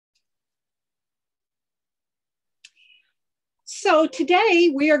So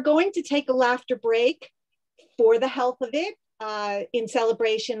today we are going to take a laughter break for the health of it in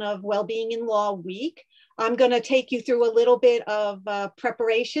celebration of Wellbeing in Law Week. I'm going to take you through a little bit of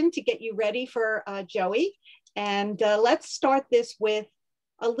preparation to get you ready for Joey. And let's start this with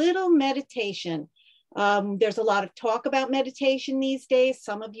a little meditation. There's a lot of talk about meditation these days.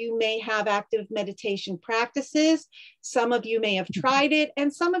 Some of you may have active meditation practices. Some of you may have tried it,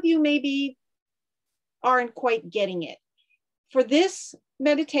 and some of you maybe aren't quite getting it. For this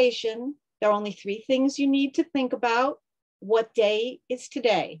meditation, there are only three things you need to think about. What day is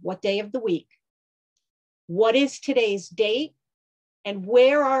today? What day of the week? What is today's date? And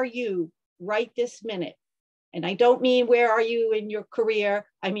where are you right this minute? And I don't mean where are you in your career.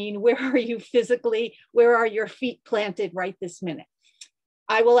 I mean, where are you physically? Where are your feet planted right this minute?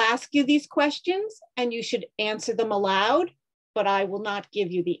 I will ask you these questions and you should answer them aloud, but I will not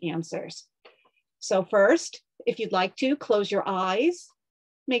give you the answers. So first, if you'd like to, close your eyes.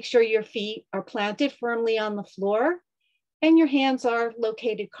 Make sure your feet are planted firmly on the floor and your hands are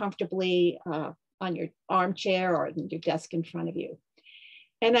located comfortably on your armchair or on your desk in front of you.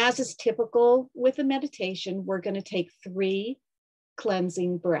 And as is typical with a meditation, we're going to take 3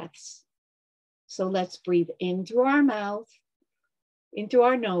 cleansing breaths. So let's breathe in through our mouth, in through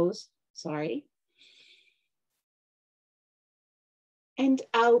our nose, and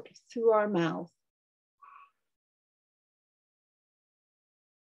out through our mouth.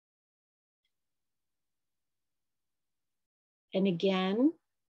 And again,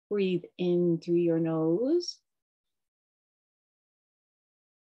 breathe in through your nose.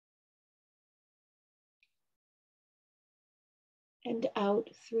 And out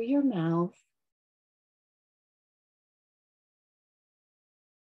through your mouth.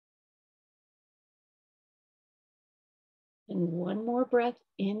 And one more breath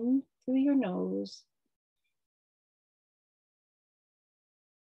in through your nose.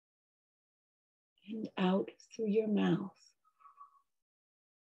 And out through your mouth.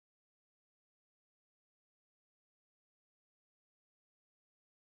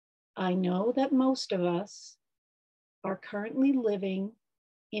 I know that most of us are currently living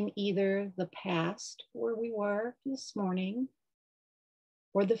in either the past, where we were this morning,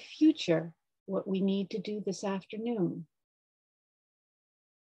 or the future, what we need to do this afternoon.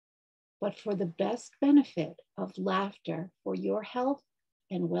 But for the best benefit of laughter for your health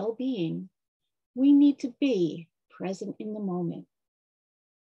and well-being, we need to be present in the moment.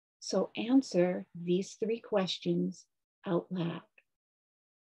 So answer these 3 questions out loud.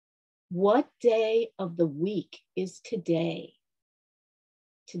 What day of the week is today?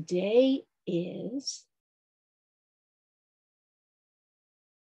 Today is.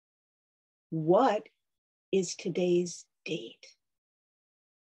 What is today's date?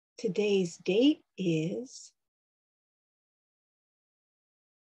 Today's date is.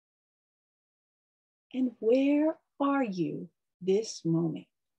 And where are you this moment?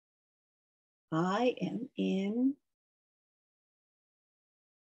 I am in.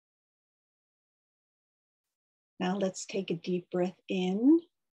 Now let's take a deep breath in.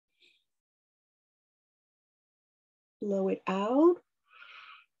 Blow it out.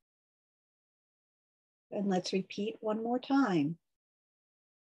 And let's repeat one more time.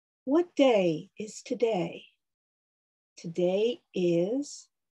 What day is today? Today is.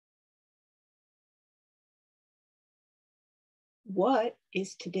 What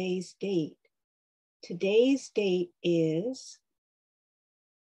is today's date? Today's date is.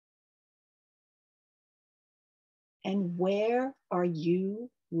 And where are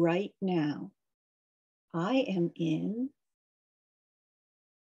you right now? I am in.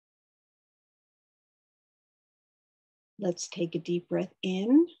 Let's take a deep breath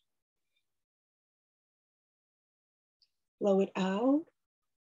in. Blow it out.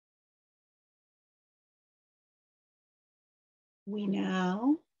 We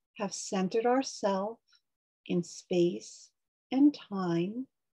now have centered ourselves in space and time.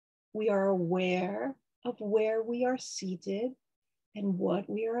 We are aware of where we are seated and what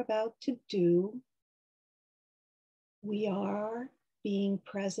we are about to do. We are being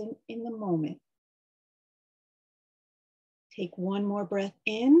present in the moment. Take one more breath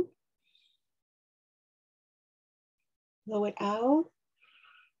in. Blow it out.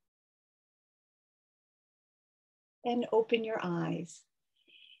 And open your eyes.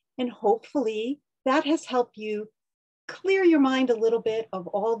 And hopefully that has helped you clear your mind a little bit of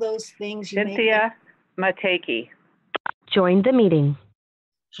all those things you Cynthia Mateki. Join the meeting.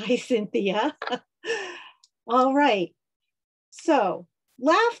 Hi, Cynthia. All right. So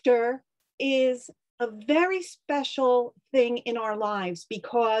laughter is a very special thing in our lives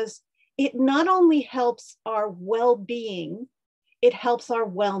because it not only helps our well-being it helps our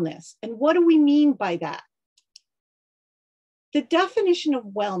wellness. And what do we mean by that? The definition of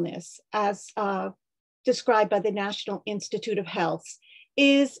wellness, as described by the National Institute of Health,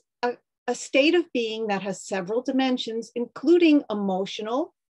 is a state of being that has several dimensions, including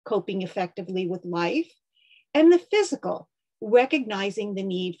emotional, coping effectively with life, and the physical, recognizing the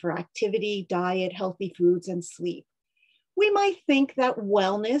need for activity, diet, healthy foods, and sleep. We might think that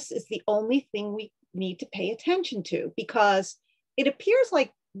wellness is the only thing we need to pay attention to because it appears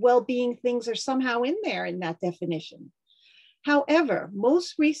like well-being things are somehow in there in that definition. However,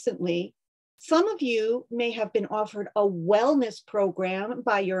 most recently, some of you may have been offered a wellness program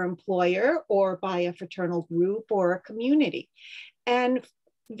by your employer or by a fraternal group or a community. And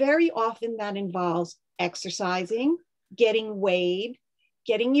very often that involves exercising, getting weighed,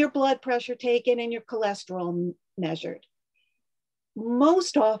 getting your blood pressure taken and your cholesterol measured.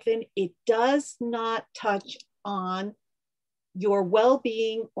 Most often it does not touch on your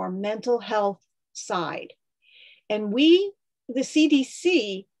well-being or mental health side. And the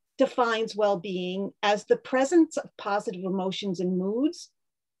CDC defines well-being as the presence of positive emotions and moods,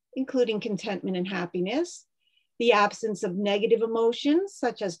 including contentment and happiness, the absence of negative emotions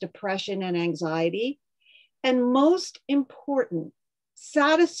such as depression and anxiety, and most important,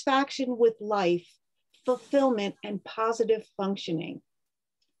 satisfaction with life, fulfillment, and positive functioning.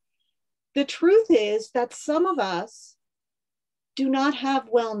 The truth is that some of us do not have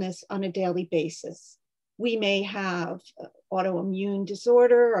wellness on a daily basis. We may have autoimmune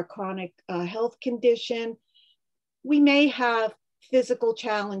disorder, a chronic health condition. We may have physical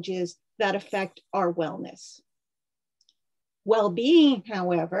challenges that affect our wellness. Well-being,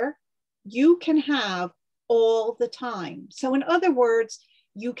 however, you can have all the time. So in other words,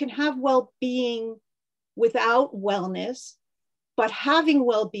 you can have well-being without wellness, but having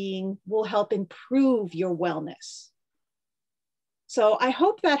well-being will help improve your wellness. So I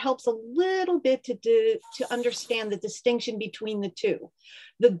hope that helps a little bit to understand the distinction between the two.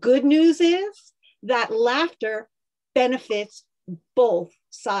 The good news is that laughter benefits both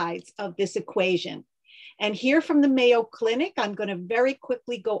sides of this equation. And here from the Mayo Clinic, I'm going to very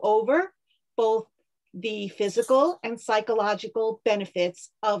quickly go over both the physical and psychological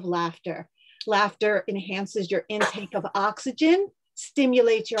benefits of laughter. Laughter enhances your intake of oxygen,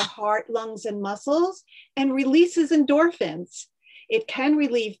 stimulates your heart, lungs, and muscles, and releases endorphins. It can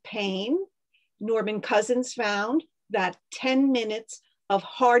relieve pain. Norman Cousins found that 10 minutes of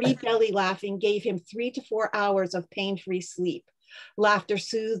hearty belly laughing gave him 3 to 4 hours of pain-free sleep. Laughter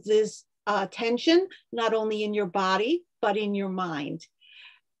soothes tension, not only in your body, but in your mind.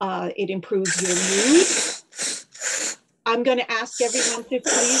 It improves your mood. I'm going to ask everyone to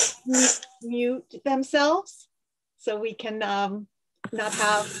please mute themselves so we can not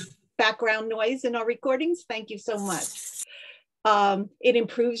have background noise in our recordings. Thank you so much. It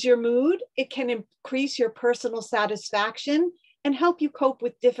improves your mood. It can increase your personal satisfaction and help you cope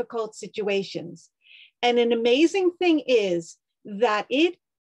with difficult situations. And an amazing thing is that it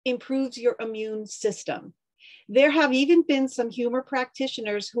improves your immune system. There have even been some humor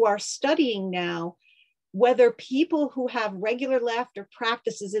practitioners who are studying now whether people who have regular laughter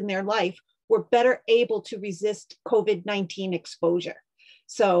practices in their life were better able to resist COVID-19 exposure.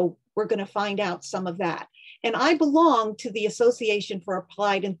 So we're going to find out some of that. And I belong to the Association for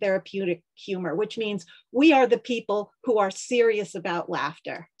Applied and Therapeutic Humor, which means we are the people who are serious about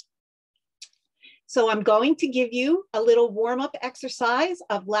laughter. So I'm going to give you a little warm-up exercise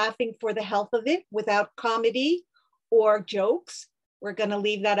of laughing for the health of it without comedy or jokes. We're going to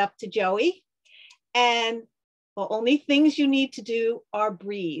leave that up to Joey. And the only things you need to do are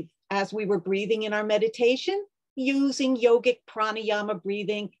breathe. As we were breathing in our meditation, using yogic pranayama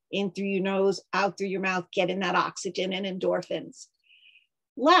breathing in through your nose, out through your mouth, getting that oxygen and endorphins.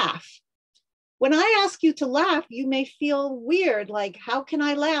 Laugh. When I ask you to laugh, you may feel weird, like, how can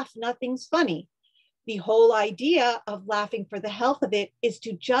I laugh? Nothing's funny. The whole idea of laughing for the health of it is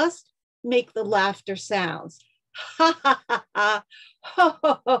to just make the laughter sounds. Ha ha ha ha, ho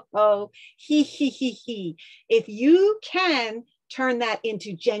ho ho ho, he he he he. If you can turn that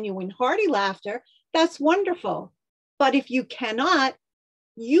into genuine hearty laughter, that's wonderful. But if you cannot,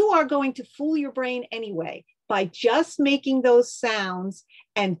 you are going to fool your brain anyway. By just making those sounds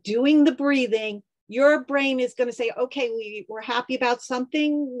and doing the breathing, your brain is going to say, okay, we're happy about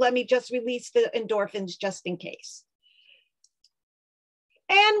something. Let me just release the endorphins just in case.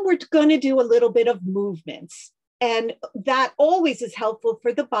 And we're going to do a little bit of movements. And that always is helpful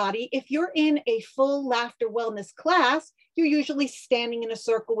for the body. If you're in a full laughter wellness class, you're usually standing in a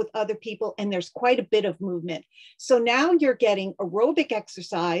circle with other people and there's quite a bit of movement. So now you're getting aerobic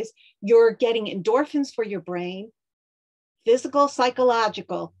exercise, you're getting endorphins for your brain, physical,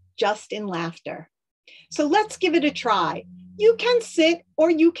 psychological, just in laughter. So let's give it a try. You can sit or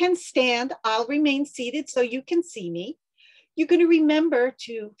you can stand. I'll remain seated so you can see me. You're going to remember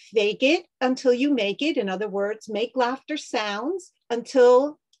to fake it until you make it. In other words, make laughter sounds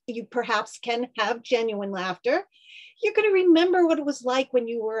until you perhaps can have genuine laughter. You're going to remember what it was like when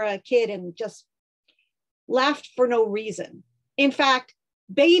you were a kid and just laughed for no reason. In fact,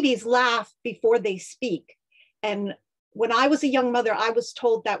 babies laugh before they speak. And when I was a young mother, I was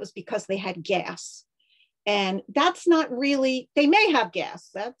told that was because they had gas. And that's not really, they may have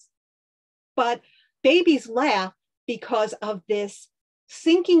gas, but babies laugh because of this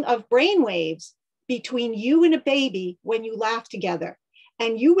syncing of brain waves between you and a baby when you laugh together.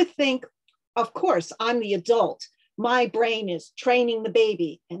 And you would think, of course, I'm the adult. My brain is training the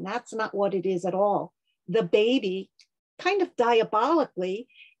baby. And that's not what it is at all. The baby, kind of diabolically,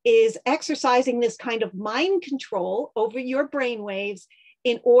 is exercising this kind of mind control over your brain waves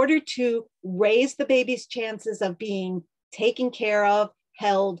in order to raise the baby's chances of being taken care of,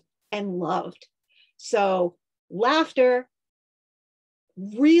 held, and loved. So laughter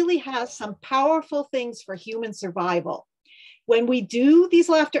really has some powerful things for human survival. When we do these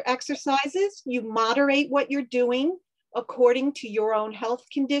laughter exercises, you moderate what you're doing according to your own health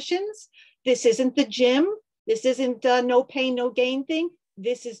conditions. This isn't the gym. This isn't a no pain, no gain thing.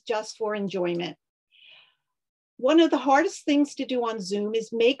 This is just for enjoyment. One of the hardest things to do on Zoom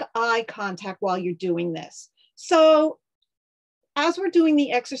is make eye contact while you're doing this. So as we're doing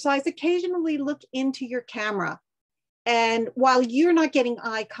the exercise, occasionally look into your camera. And while you're not getting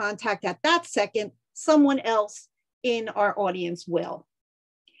eye contact at that second, someone else in our audience will.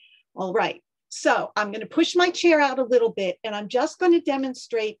 All right, so I'm going to push my chair out a little bit, and I'm just going to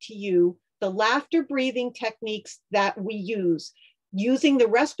demonstrate to you the laughter breathing techniques that we use, using the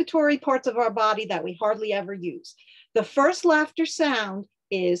respiratory parts of our body that we hardly ever use. The first laughter sound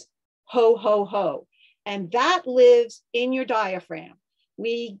is ho, ho, ho, and that lives in your diaphragm.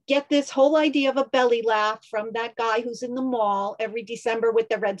 We get this whole idea of a belly laugh from that guy who's in the mall every December with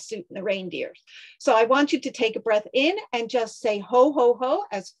the red suit and the reindeers. So I want you to take a breath in and just say ho, ho, ho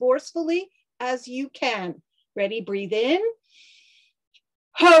as forcefully as you can. Ready? Breathe in.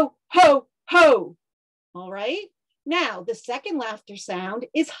 Ho, ho, ho. All right. Now, the second laughter sound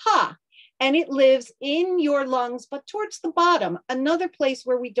is ha, and it lives in your lungs, but towards the bottom, another place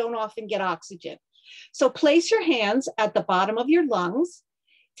where we don't often get oxygen. So place your hands at the bottom of your lungs,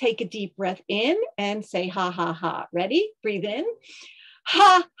 take a deep breath in and say ha, ha, ha. Ready? Breathe in.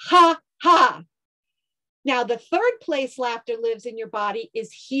 Ha, ha, ha. Now, the third place laughter lives in your body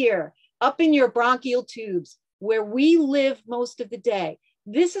is here, up in your bronchial tubes, where we live most of the day.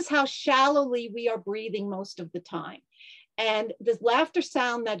 This is how shallowly we are breathing most of the time. And the laughter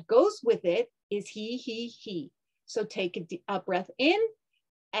sound that goes with it is he, he. So take a breath in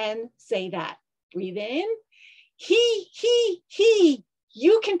and say that. Breathe in. He.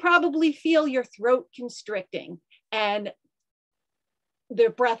 You can probably feel your throat constricting and the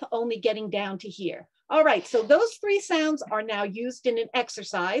breath only getting down to here. All right, so those three sounds are now used in an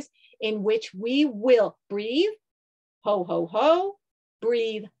exercise in which we will breathe, ho, ho, ho,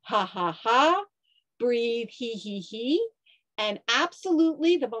 breathe, ha, ha, ha, breathe, he. And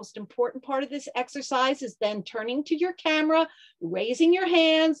absolutely the most important part of this exercise is then turning to your camera, raising your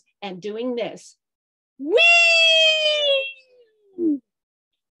hands and doing this. Whee!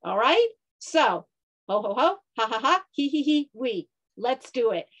 All right, so ho, ho, ho, ha, ha, ha, he, wee. Let's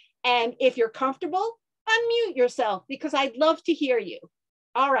do it. And if you're comfortable, unmute yourself because I'd love to hear you.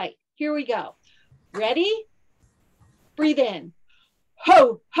 All right, here we go. Ready? Breathe in.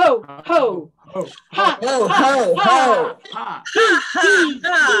 Ho, ho, ho. Ho, Ha, ho, ha, ho, ha. ha.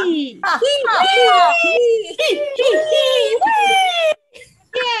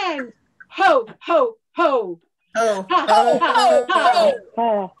 Again. Ho, ho, ho. Ho, Ha, ho, ha, ho, ha.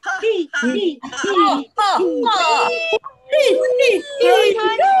 ho. He. Third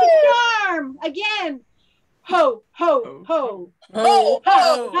time's the charm. Again. Ho, ho, ho. Ho, Ha,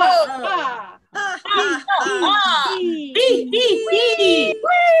 ho, ha, ho. ha.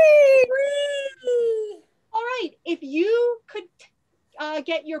 All right, if you could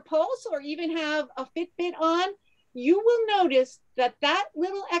get your pulse or even have a Fitbit on, you will notice that that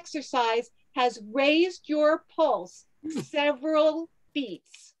little exercise has raised your pulse several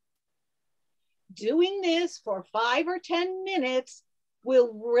beats. Doing this for 5 or 10 minutes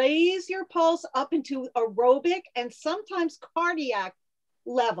will raise your pulse up into aerobic and sometimes cardiac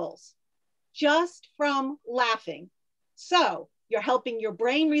levels just from laughing. So you're helping your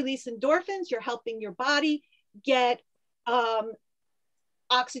brain release endorphins, you're helping your body get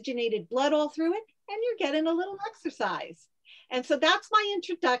oxygenated blood all through it, and you're getting a little exercise. And so that's my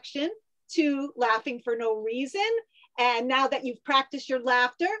introduction to Laughing for No Reason. And now that you've practiced your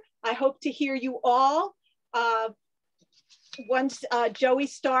laughter, I hope to hear you all once Joey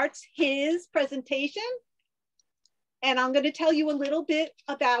starts his presentation. And I'm going to tell you a little bit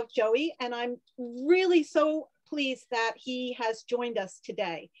about Joey, and I'm really so pleased that he has joined us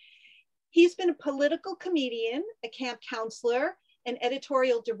today. He's been a political comedian, a camp counselor, an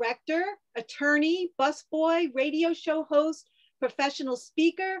editorial director, attorney, busboy, radio show host, professional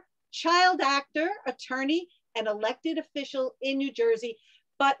speaker, child actor, attorney, and elected official in New Jersey,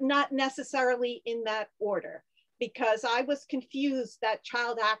 but not necessarily in that order, because I was confused that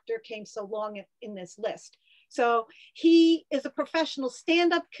child actor came so long in this list. So he is a professional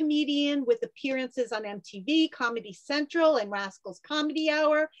stand-up comedian with appearances on MTV, Comedy Central, and Rascals Comedy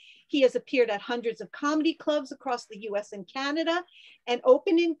Hour. He has appeared at hundreds of comedy clubs across the US and Canada, and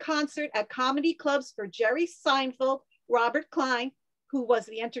opened in concert at comedy clubs for Jerry Seinfeld, Robert Klein, who was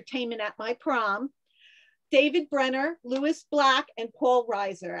the entertainment at my prom, David Brenner, Louis Black, and Paul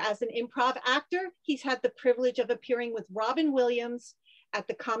Reiser. As an improv actor, he's had the privilege of appearing with Robin Williams at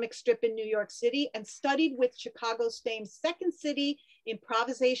the Comic Strip in New York City, and studied with Chicago's famed Second City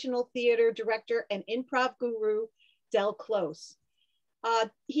improvisational theater director and improv guru, Del Close.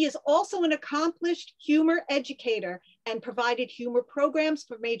 He is also an accomplished humor educator and provided humor programs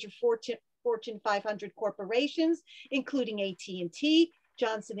for major Fortune 500 corporations, including AT&T,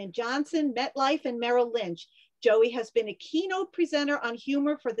 Johnson & Johnson, MetLife, and Merrill Lynch. Joey has been a keynote presenter on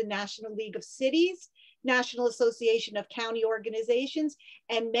humor for the National League of Cities, National Association of County Organizations,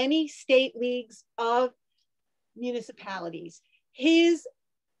 and many state leagues of municipalities. His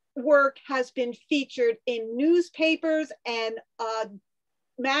work has been featured in newspapers and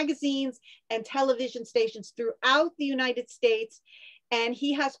magazines and television stations throughout the United States. And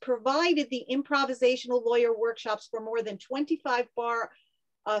he has provided the improvisational lawyer workshops for more than 25 bar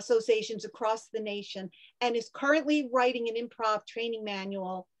associations across the nation, and is currently writing an improv training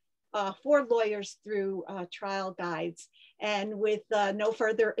manual for lawyers through trial guides. And with no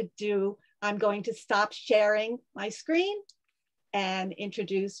further ado, I'm going to stop sharing my screen and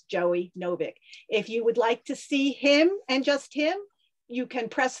introduce Joey Novick. If you would like to see him and just him, you can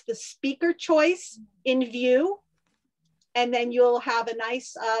press the speaker choice in view, and then you'll have a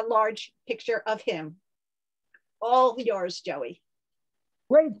nice large picture of him. All yours, Joey.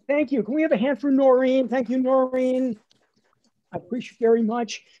 Great, thank you. Can we have a hand for Noreen? Thank you, Noreen. I appreciate it very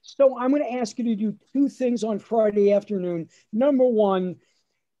much. So I'm going to ask you to do two things on Friday afternoon. Number one,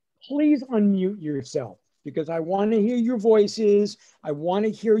 please unmute yourself, because I want to hear your voices. I want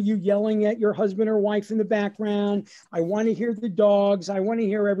to hear you yelling at your husband or wife in the background. I want to hear the dogs. I want to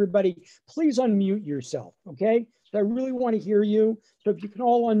hear everybody. Please unmute yourself, okay? So I really want to hear you. So if you can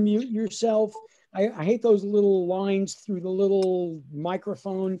all unmute yourself. I hate those little lines through the little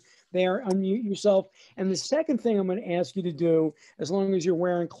microphone there. Unmute yourself. And the second thing I'm going to ask you to do, as long as you're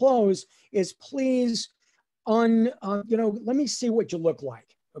wearing clothes, is please let me see what you look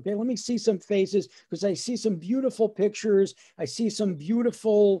like. Okay, let me see some faces, because I see some beautiful pictures. I see some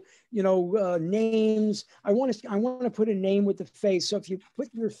beautiful, names. I want to put a name with the face. So if you put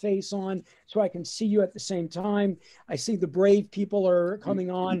your face on, so I can see you at the same time. I see the brave people are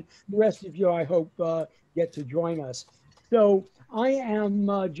coming on. The rest of you, I hope, get to join us. So I am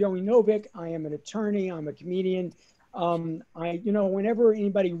Joey Novick. I am an attorney. I'm a comedian. Whenever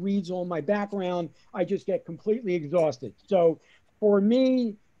anybody reads all my background, I just get completely exhausted. So for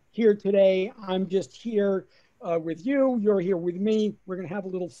me here today, I'm just here with you. You're here with me. We're going to have a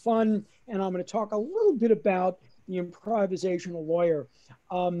little fun, and I'm going to talk a little bit about the improvisational lawyer.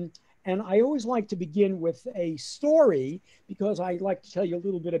 And I always like to begin with a story, because I like to tell you a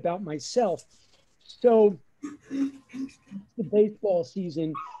little bit about myself. So the baseball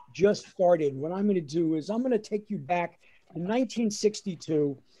season just started. What I'm going to do is I'm going to take you back to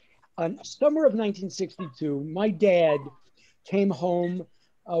 1962. Summer of 1962, my dad came home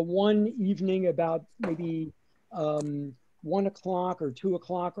one evening about maybe 1 o'clock or 2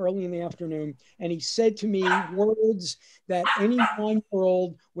 o'clock, early in the afternoon, and he said to me words that any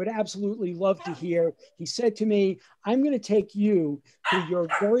 9-year-old would absolutely love to hear. He said to me, "I'm going to take you to your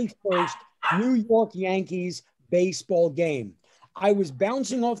very first New York Yankees baseball game." I was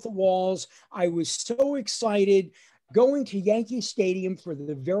bouncing off the walls. I was so excited. Going to Yankee Stadium for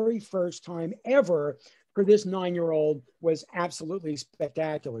the very first time ever for this 9-year-old was absolutely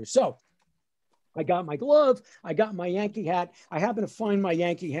spectacular. So I got my glove, I got my Yankee hat. I happened to find my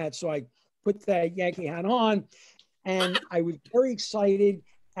Yankee hat, so I put that Yankee hat on, and I was very excited.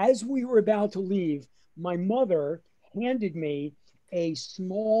 As we were about to leave, my mother handed me a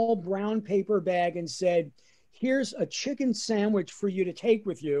small brown paper bag and said, here's a chicken sandwich for you to take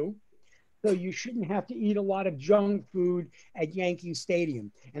with you. So you shouldn't have to eat a lot of junk food at Yankee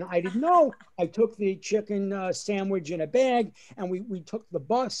Stadium. And I didn't know. I took the chicken sandwich in a bag, and we took the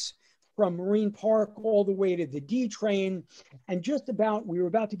bus from Marine Park all the way to the D train. And we were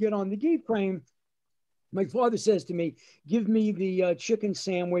about to get on the D train. My father says to me, give me the chicken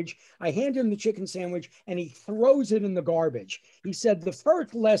sandwich. I hand him the chicken sandwich and he throws it in the garbage. He said, the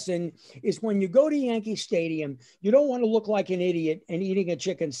first lesson is when you go to Yankee Stadium, you don't want to look like an idiot and eating a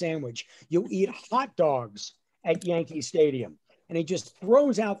chicken sandwich. You eat hot dogs at Yankee Stadium. And he just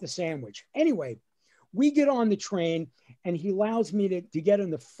throws out the sandwich. Anyway, we get on the train and he allows me to get in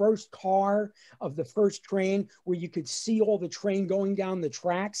the first car of the first train where you could see all the train going down the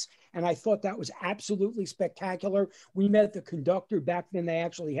tracks. And I thought that was absolutely spectacular. We met the conductor. Back then they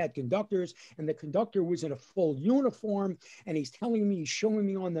actually had conductors, and the conductor was in a full uniform, and he's showing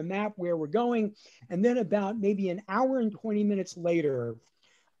me on the map where we're going. And then about maybe an hour and 20 minutes later,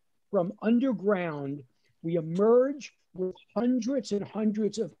 from underground, we emerge with hundreds and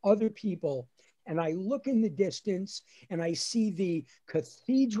hundreds of other people. And I look in the distance and I see the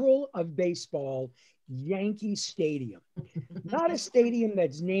cathedral of baseball, Yankee Stadium. Not a stadium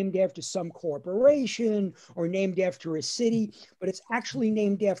that's named after some corporation or named after a city, but it's actually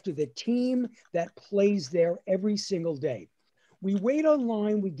named after the team that plays there every single day. We wait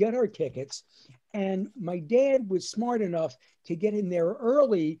online, we get our tickets, and my dad was smart enough to get in there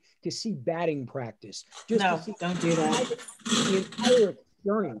early to see batting practice. Don't do that. The entire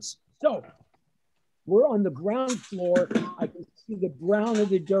experience. So we're on the ground floor. I can see the brown of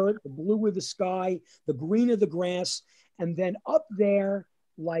the dirt, the blue of the sky, the green of the grass. And then up there,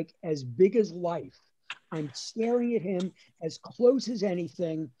 like as big as life, I'm staring at him as close as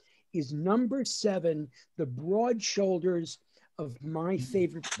anything, is number 7, the broad shoulders of my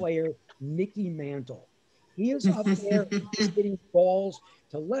favorite player, Mickey Mantle. He is up there hitting balls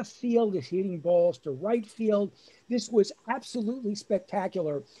to left field, is hitting balls to right field. This was absolutely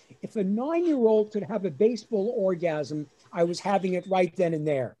spectacular. If a 9-year-old could have a baseball orgasm, I was having it right then and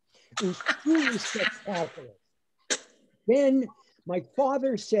there. It was truly spectacular. Then my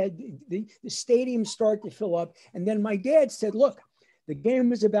father said the stadium started to fill up. And then my dad said, look, the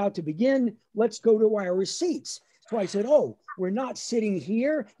game is about to begin. Let's go to our seats. So I said, oh, we're not sitting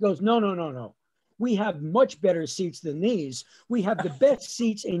here? He goes, no. We have much better seats than these. We have the best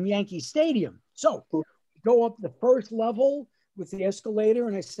seats in Yankee Stadium. So we go up the first level with the escalator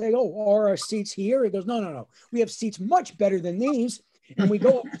and I say, oh, are our seats here? He goes, no. We have seats much better than these. And we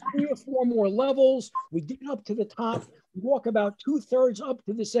go up 3 or 4 more levels. We get up to the top. We walk about 2/3 up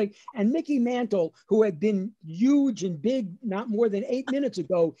to the stage. And Mickey Mantle, who had been huge and big not more than 8 minutes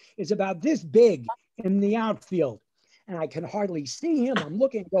ago, is about this big in the outfield. And I can hardly see him. I'm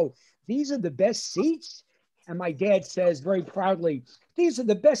looking and go, these are the best seats? And my dad says very proudly, these are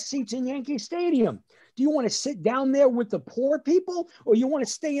the best seats in Yankee Stadium. Do you want to sit down there with the poor people or you want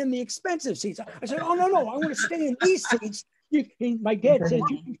to stay in the expensive seats? I said, oh, no, I want to stay in these seats. My dad said,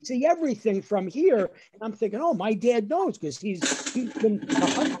 you can see everything from here. And I'm thinking, oh, my dad knows because he's been to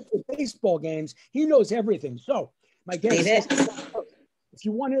hundreds of baseball games. He knows everything. So my dad says, if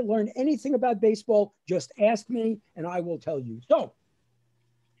you want to learn anything about baseball, just ask me and I will tell you. So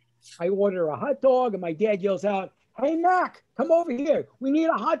I order a hot dog and my dad yells out, hey, Mac, come over here. We need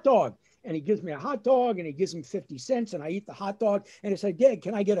a hot dog. And he gives me a hot dog and he gives him 50 cents and I eat the hot dog. And I say, Dad,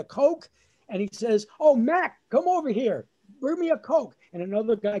 can I get a Coke? And he says, oh, Mac, come over here. Bring me a Coke. And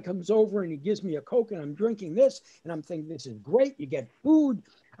another guy comes over and he gives me a Coke and I'm drinking this. And I'm thinking, this is great. You get food.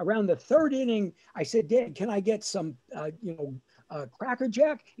 Around the 3rd inning, I said, Dad, can I get some, Cracker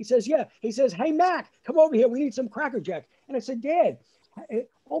Jack? He says, yeah. He says, hey, Mac, come over here. We need some Cracker Jack. And I said, Dad,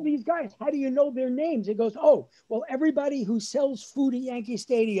 all these guys, how do you know their names? He goes, oh, well, everybody who sells food at Yankee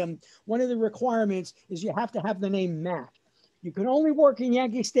Stadium, one of the requirements is you have to have the name Mac. You can only work in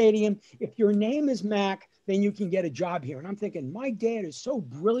Yankee Stadium. If your name is Mac, then you can get a job here. And I'm thinking, my dad is so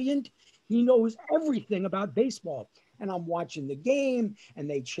brilliant. He knows everything about baseball. And I'm watching the game and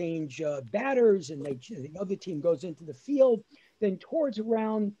they change batters and the other team goes into the field. Then towards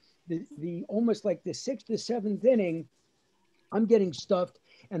around the almost like the 6th or 7th inning, I'm getting stuffed.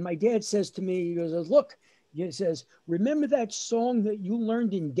 And my dad says to me, he goes, look, he says, remember that song that you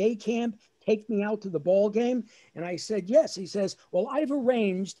learned in day camp, Take Me Out to the Ball Game? And I said, yes. He says, well, I've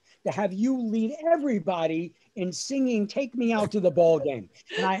arranged to have you lead everybody in singing Take Me Out to the Ball Game.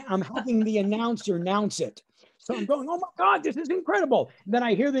 And I'm having the announcer announce it. So I'm going, oh my God, this is incredible. And then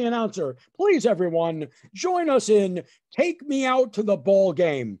I hear the announcer, please, everyone, join us in Take Me Out to the Ball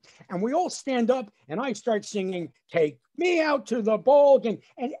Game. And we all stand up and I start singing, Take Me Out to the Ball Game.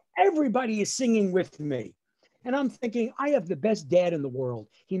 And everybody is singing with me. And I'm thinking, I have the best dad in the world.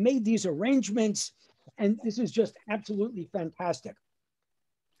 He made these arrangements and this is just absolutely fantastic.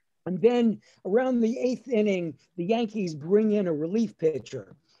 And then around the 8th inning, the Yankees bring in a relief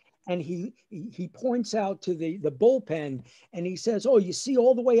pitcher. And he points out to the bullpen and he says, oh, you see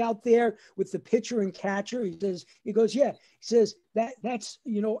all the way out there with the pitcher and catcher? He goes, yeah. He says, that's,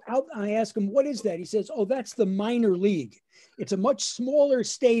 out. I ask him, what is that? He says, oh, that's the minor league. It's a much smaller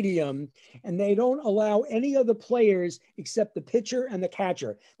stadium and they don't allow any other players except the pitcher and the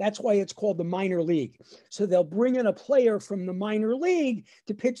catcher. That's why it's called the minor league. So they'll bring in a player from the minor league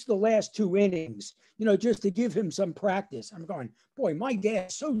to pitch the last 2 innings, just to give him some practice. I'm going, boy, my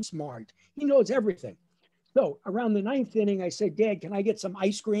dad's so smart. He knows everything. So around the 9th inning, I said, Dad, can I get some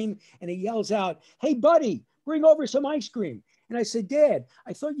ice cream? And he yells out, hey, buddy, bring over some ice cream. And I said, Dad,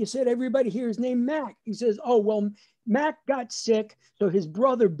 I thought you said everybody here is named Mac. He says, oh, well, Mac got sick, so his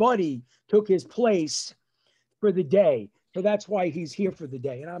brother Buddy took his place for the day. So that's why he's here for the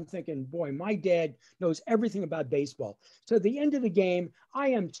day. And I'm thinking, boy, my dad knows everything about baseball. So at the end of the game, I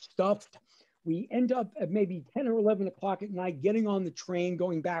am stuffed. We end up at maybe 10 or 11 o'clock at night, getting on the train,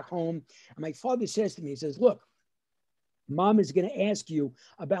 going back home. And my father says to me, he says, look, Mom is going to ask you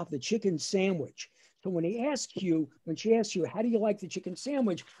about the chicken sandwich. So when she asks you, how do you like the chicken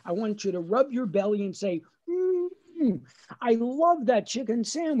sandwich? I want you to rub your belly and say, I love that chicken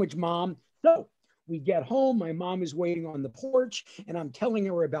sandwich, Mom. So we get home. My mom is waiting on the porch and I'm telling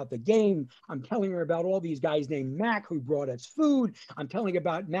her about the game. I'm telling her about all these guys named Mac who brought us food. I'm telling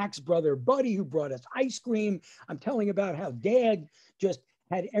about Mac's brother, Buddy, who brought us ice cream. I'm telling about how Dad just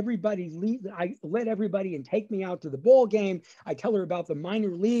had everybody leave. I let everybody and take me out to the ball game. I tell her about the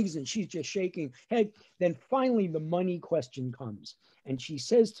minor leagues and she's just shaking head. Then finally the money question comes. And she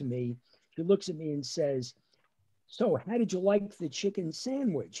says to me, she looks at me and says, so how did you like the chicken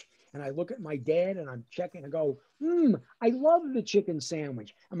sandwich? And I look at my dad and I'm checking and go, I love the chicken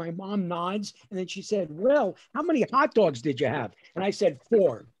sandwich. And my mom nods. And then she said, well, how many hot dogs did you have? And I said,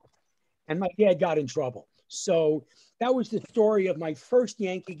 4. And my dad got in trouble. So that was the story of my first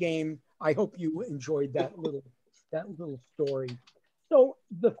Yankee game. I hope you enjoyed that little story. So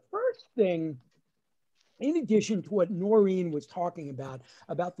the first thing, in addition to what Noreen was talking about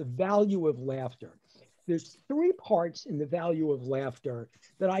the value of laughter, there's 3 parts in the value of laughter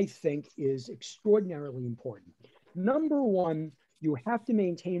that I think is extraordinarily important. Number 1, you have to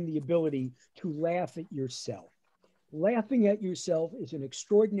maintain the ability to laugh at yourself. Laughing at yourself is an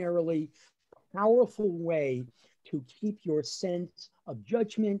extraordinarily powerful way to keep your sense of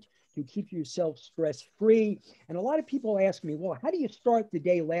judgment, to keep yourself stress-free. And a lot of people ask me, well, how do you start the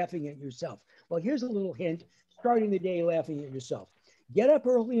day laughing at yourself? Well, here's a little hint, starting the day laughing at yourself. Get up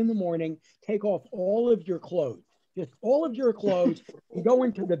early in the morning, take off all of your clothes, just all of your clothes, and go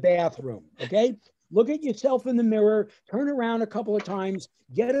into the bathroom, okay? Look at yourself in the mirror, turn around a couple of times,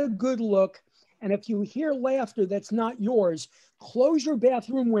 get a good look. And if you hear laughter that's not yours, close your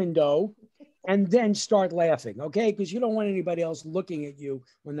bathroom window and then start laughing, okay? Because you don't want anybody else looking at you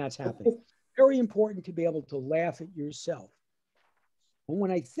when that's happening. Very important to be able to laugh at yourself. And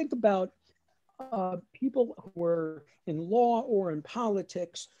when I think about people who are in law or in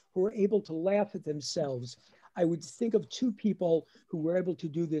politics who are able to laugh at themselves, I would think of 2 people who were able to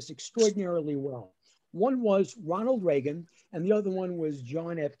do this extraordinarily well. One was Ronald Reagan, and the other one was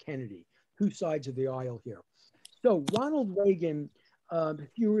John F. Kennedy, 2 sides of the aisle here. So Ronald Reagan,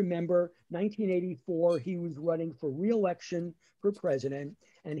 if you remember, 1984, he was running for re-election for president,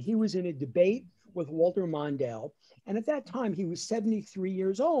 and he was in a debate with Walter Mondale. And at that time, he was 73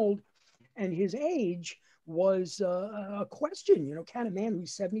 years old, and his age was a question, can a man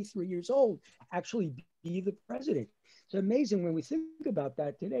who's 73 years old actually be the president? It's amazing when we think about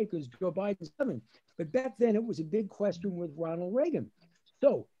that today because Joe Biden's 7. But back then it was a big question with Ronald Reagan.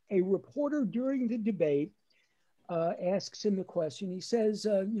 So a reporter during the debate asks him the question. He says,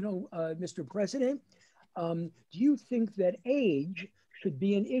 Mr. President, do you think that age should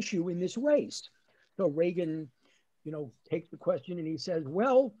be an issue in this race? So Reagan takes the question and he says,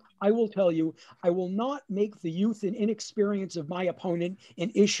 well, I will tell you, I will not make the youth and inexperience of my opponent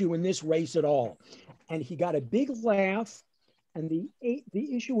an issue in this race at all. And he got a big laugh and the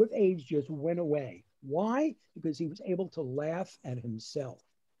issue of age just went away. Why? Because he was able to laugh at himself.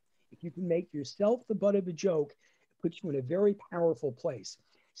 If you can make yourself the butt of a joke, it puts you in a very powerful place.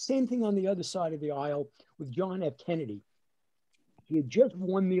 Same thing on the other side of the aisle with John F. Kennedy. He had just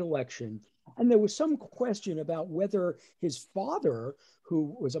won the election. And there was some question about whether his father,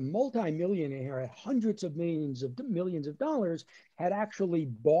 who was a multimillionaire, had hundreds of millions of dollars, had actually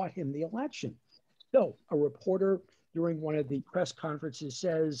bought him the election. So a reporter during one of the press conferences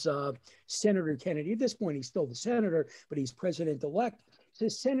says, Senator Kennedy, at this point, he's still the senator, but he's president-elect,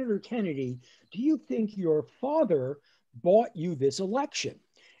 says, Senator Kennedy, do you think your father bought you this election?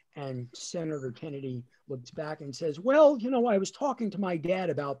 And Senator Kennedy looks back and says, well, you know, I was talking to my dad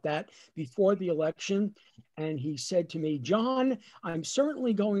about that before the election. And he said to me, John, I'm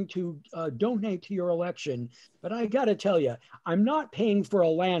certainly going to donate to your election, but I got to tell you, I'm not paying for a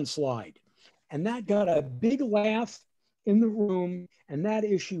landslide. And that got a big laugh in the room, and that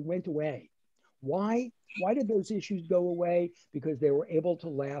issue went away. Why? Why did those issues go away? Because they were able to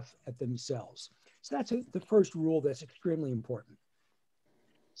laugh at themselves. So that's the first rule that's extremely important.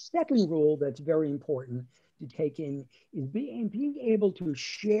 Second rule that's very important to take in is being able to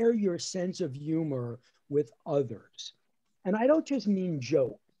share your sense of humor with others. And I don't just mean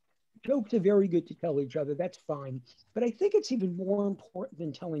jokes. Jokes are very good to tell each other, that's fine. But I think it's even more important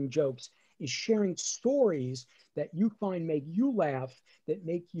than telling jokes is sharing stories that you find make you laugh, that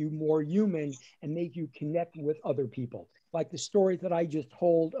make you more human and make you connect with other people. Like the story that I just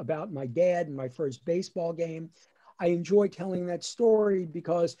told about my dad in my first baseball game. I enjoy telling that story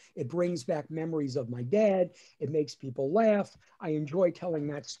because it brings back memories of my dad. It makes people laugh. I enjoy telling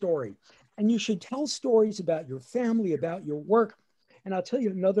that story. And you should tell stories about your family, about your work. And I'll tell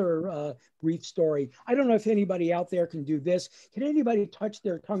you another brief story. I don't know if anybody out there can do this. Can anybody touch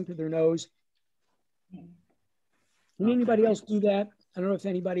their tongue to their nose? Can anybody else do that? I don't know if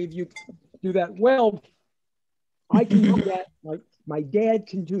anybody of you can do that. Well, I can do that. My dad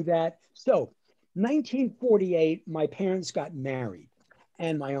can do that. So 1948, my parents got married.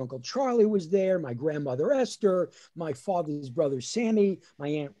 And my Uncle Charlie was there, my grandmother Esther, my father's brother Sammy, my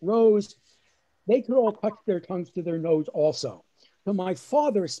Aunt Rose. They could all touch their tongues to their nose also. So my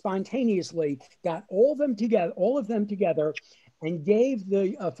father spontaneously got all of them together and gave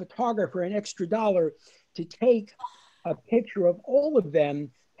the photographer an extra $1 to take a picture of all of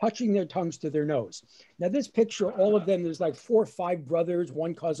them touching their tongues to their nose. Now this picture, all of them, there's like 4 or 5 brothers,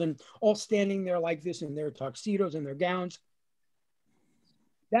 1 cousin, all standing there like this in their tuxedos and their gowns.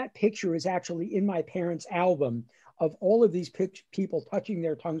 That picture is actually in my parents' album of all of these people touching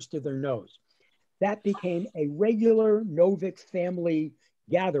their tongues to their nose. That became a regular Novick family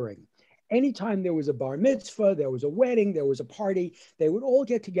gathering. Anytime there was a bar mitzvah, there was a wedding, there was a party, they would all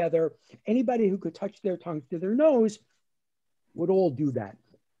get together. Anybody who could touch their tongue to their nose would all do that.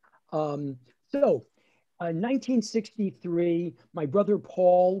 In 1963, my brother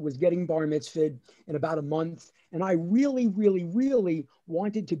Paul was getting bar mitzvahed in about a month. And I really, really, really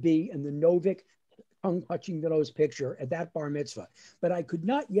wanted to be in the Novick tongue touching the nose picture at that bar mitzvah, but I could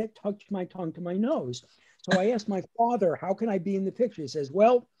not yet touch my tongue to my nose. So I asked my father, how can I be in the picture? He says,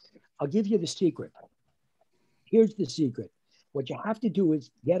 well, I'll give you the secret. Here's the secret. What you have to do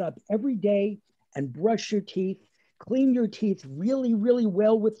is get up every day and brush your teeth, clean your teeth really, really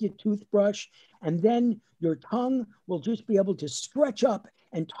well with your toothbrush, and then your tongue will just be able to stretch up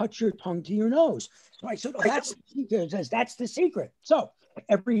and touch your tongue to your nose. So I said, oh, that's the secret. He says, that's the secret. So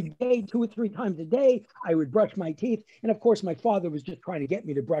every day, 2 or 3 times a day, I would brush my teeth. And of course, my father was just trying to get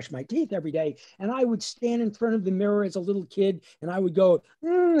me to brush my teeth every day. And I would stand in front of the mirror as a little kid, and I would go,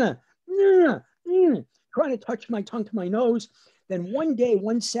 trying to touch my tongue to my nose. Then one day,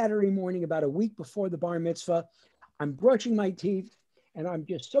 one Saturday morning, about a week before the bar mitzvah, I'm brushing my teeth, and I'm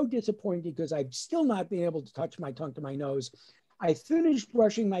just so disappointed because I've still not been able to touch my tongue to my nose. I finished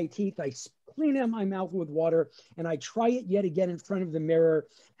brushing my teeth. I clean out my mouth with water, and I try it yet again in front of the mirror,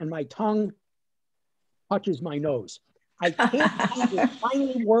 and my tongue touches my nose. I can't believe it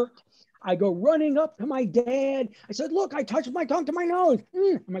finally worked. I go running up to my dad. I said, look, I touched my tongue to my nose.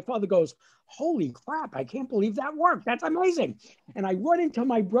 And my father goes, holy crap, I can't believe that worked. That's amazing. And I run into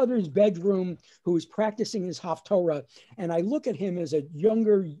my brother's bedroom who is practicing his Haftorah. And I look at him as a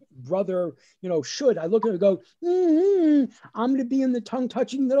younger brother, should. I look at him and go, I'm going to be in the tongue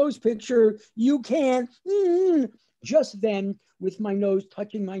touching the nose picture. You can't. Just then, with my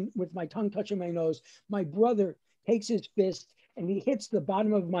tongue touching my nose, my brother takes his fist and he hits the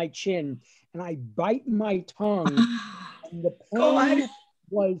bottom of my chin, and I bite my tongue, and the pain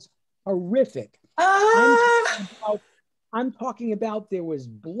was horrific. I'm talking about there was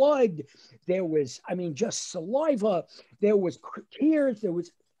blood, there was, just saliva, there was tears,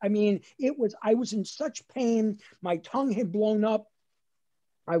 I was in such pain. My tongue had blown up.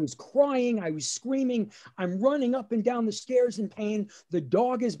 I was crying, I was screaming, I'm running up and down the stairs in pain. The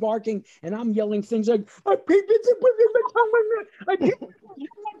dog is barking, and I'm yelling things like, I peeped in my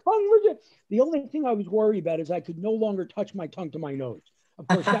tongue with it. The only thing I was worried about is I could no longer touch my tongue to my nose. Of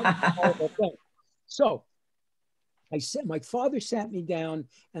course, that was a horrible thing. So I said, my father sat me down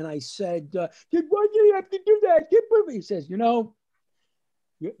and I said, why do you have to do that? He says,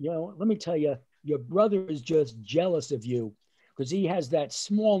 let me tell you, your brother is just jealous of you because he has that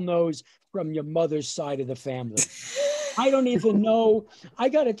small nose from your mother's side of the family. I don't even know. I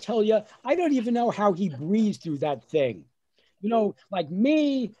got to tell you, I don't even know how he breathes through that thing. Like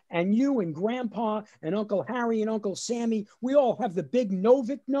me and you and Grandpa and Uncle Harry and Uncle Sammy, we all have the big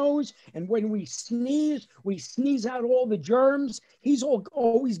Novick nose. And when we sneeze out all the germs. He's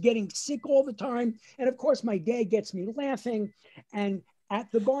always getting sick all the time. And of course, my dad gets me laughing. And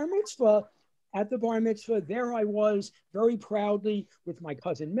at the bar mitzvah, there I was very proudly with my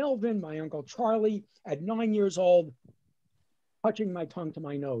cousin Melvin, my Uncle Charlie, at 9 years old, touching my tongue to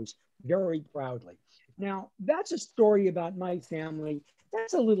my nose, very proudly. Now, that's a story about my family.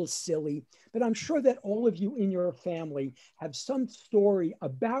 That's a little silly, but I'm sure that all of you in your family have some story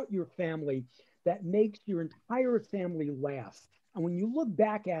about your family that makes your entire family laugh. And when you look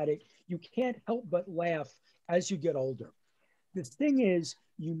back at it, you can't help but laugh as you get older. The thing is,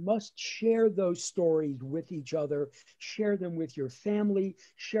 you must share those stories with each other, share them with your family,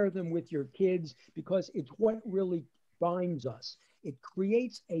 share them with your kids, because it's what really binds us. It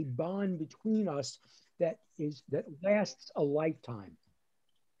creates a bond between us that lasts a lifetime.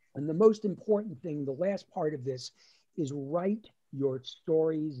 And the most important thing, the last part of this, is write your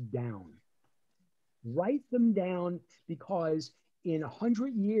stories down. Write them down, because in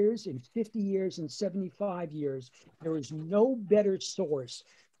 100 years, in 50 years, in 75 years, there is no better source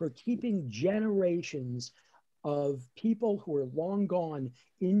for keeping generations of people who are long gone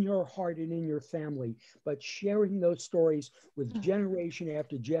in your heart and in your family, but sharing those stories with generation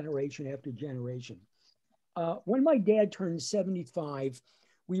after generation after generation. When my dad turned 75,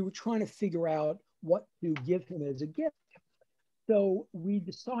 we were trying to figure out what to give him as a gift. So we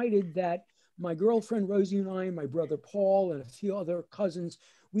decided that my girlfriend Rosie and I, and my brother Paul, and a few other cousins,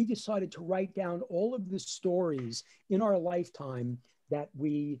 we decided to write down all of the stories in our lifetime that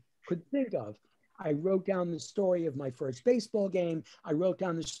we could think of. I wrote down the story of my first baseball game. I wrote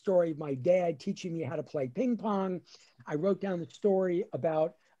down the story of my dad teaching me how to play ping pong. I wrote down the story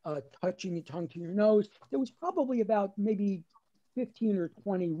about touching your tongue to your nose. There was probably about maybe 15 or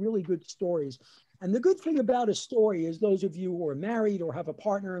 20 really good stories. And the good thing about a story is, those of you who are married or have a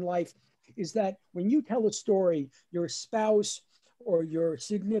partner in life, is that when you tell a story, your spouse or your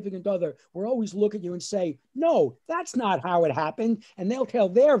significant other will always look at you and say, no, that's not how it happened. And they'll tell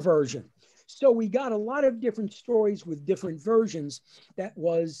their version. So we got a lot of different stories with different versions that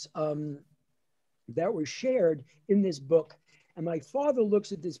were shared in this book. And my father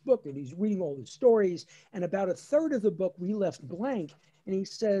looks at this book and he's reading all the stories, and about a third of the book we left blank. And he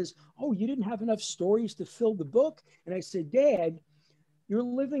says, oh, you didn't have enough stories to fill the book? And I said, Dad, you're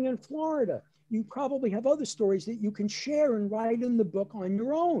living in Florida. You probably have other stories that you can share and write in the book on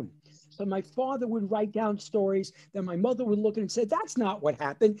your own. So my father would write down stories. Then my mother would look at it and say, that's not what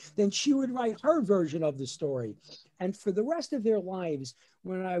happened. Then she would write her version of the story. And for the rest of their lives,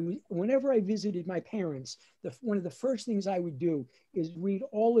 whenever I visited my parents, one of the first things I would do is read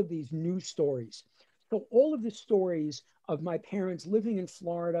all of these new stories. So all of the stories of my parents living in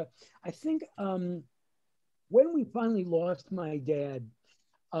Florida. I think when we finally lost my dad,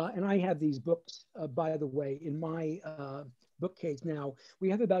 and I have these books, by the way, in my bookcase now.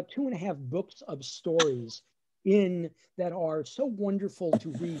 We have about 2.5 books of stories that are so wonderful to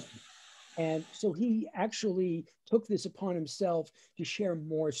read. And so he actually took this upon himself to share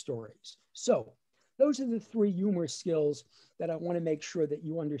more stories. So those are the 3 humor skills that I want to make sure that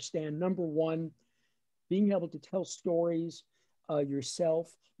you understand. Number 1, being able to tell stories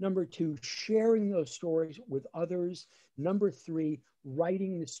yourself. Number 2, sharing those stories with others. Number 3,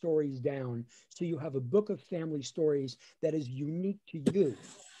 writing the stories down so you have a book of family stories that is unique to you.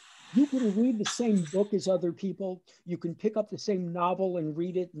 You can read the same book as other people. You can pick up the same novel and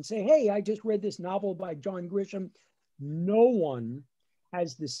read it and say, hey, I just read this novel by John Grisham. No one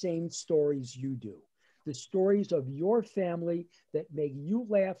has the same stories you do. The stories of your family that make you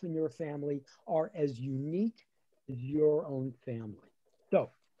laugh in your family are as unique as your own family.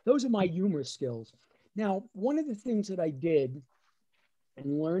 So those are my humor skills. Now, one of the things that I did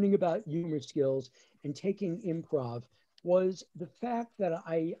in learning about humor skills and taking improv was the fact that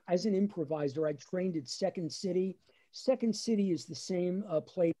I, as an improviser, I trained at Second City. Second City is the same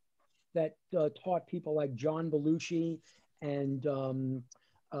place that taught people like John Belushi and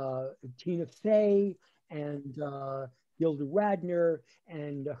Tina Fey and Gilda Radner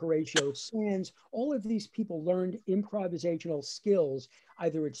and Horatio Sands, all of these people learned improvisational skills,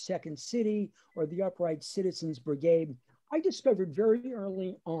 either at Second City or the Upright Citizens Brigade. I discovered very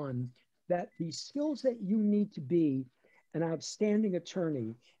early on that the skills that you need to be an outstanding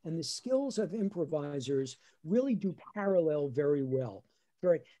attorney and the skills of improvisers really do parallel very well.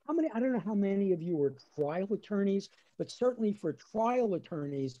 I don't know how many of you are trial attorneys, but certainly for trial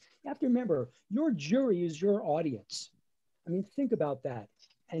attorneys, you have to remember your jury is your audience. I mean, think about that.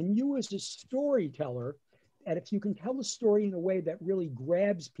 And you as a storyteller, and if you can tell a story in a way that really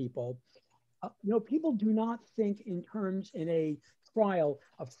grabs people, people do not think in terms in a trial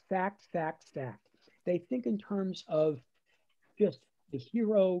of fact. They think in terms of just the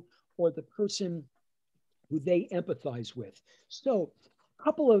hero or the person who they empathize with. So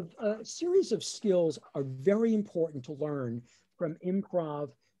a series of skills are very important to learn from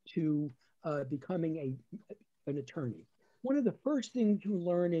improv to becoming an attorney. One of the first things you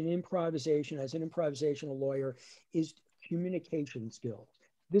learn in improvisation as an improvisational lawyer is communication skills.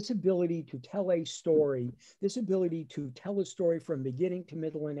 This ability to tell a story, from beginning to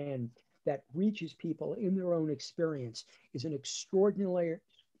middle and end that reaches people in their own experience is an extraordinarily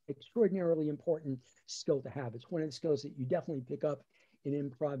important skill to have. It's one of the skills that you definitely pick up in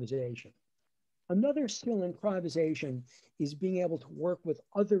improvisation. Another skill in improvisation is being able to work with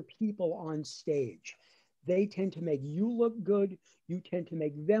other people on stage. They tend to make you look good. You tend to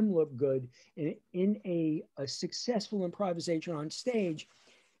make them look good. And in a successful improvisation on stage,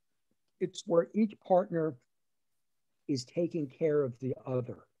 it's where each partner is taking care of the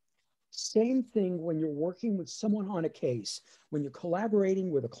other. Same thing when you're working with someone on a case, when you're collaborating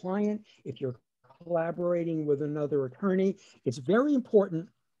with a client, if you're collaborating with another attorney, it's very important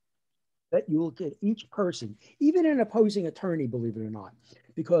that you look at each person, even an opposing attorney, believe it or not,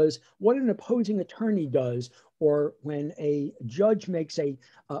 because what an opposing attorney does, or when a judge makes a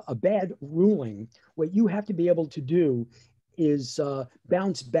bad ruling, what you have to be able to do is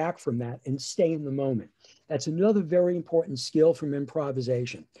bounce back from that and stay in the moment. That's another very important skill from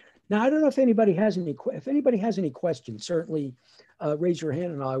improvisation. Now, I don't know if anybody has any questions, certainly raise your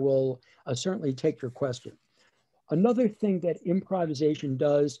hand and I will certainly take your question. Another thing that improvisation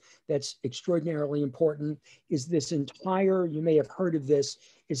does that's extraordinarily important is this entire, you may have heard of this,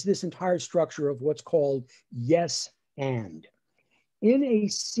 is this entire structure of what's called yes and. In a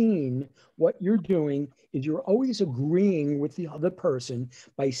scene, what you're doing is you're always agreeing with the other person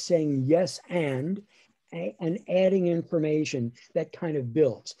by saying yes and adding information that kind of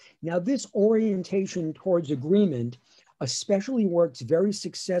builds. Now, this orientation towards agreement especially works very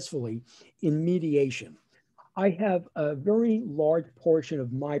successfully in mediation. I have a very large portion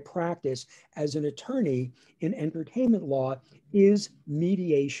of my practice as an attorney in entertainment law is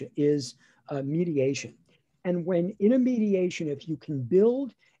mediation. And when in a mediation, if you can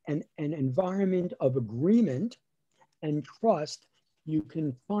build an environment of agreement and trust, you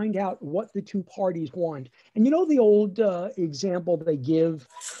can find out what the two parties want. And you know the old example they give,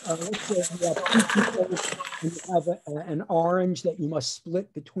 let's say you have two people and you have an orange that you must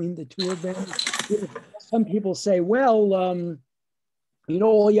split between the two of them. Some people say, well,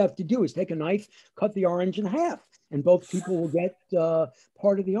 all you have to do is take a knife, cut the orange in half, and both people will get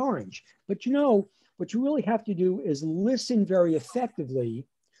part of the orange. But what you really have to do is listen very effectively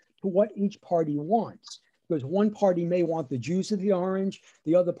to what each party wants. Because one party may want the juice of the orange,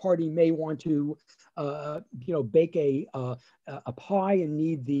 the other party may want to, bake a pie and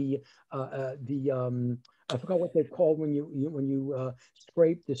need the I forgot what they're called when you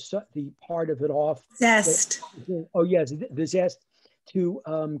scrape the part of it off. Zest. Oh yes, the zest to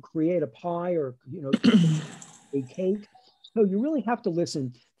create a pie or a cake. So you really have to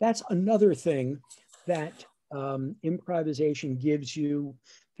listen. That's another thing that improvisation gives you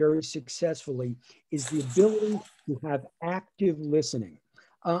very successfully is the ability to have active listening.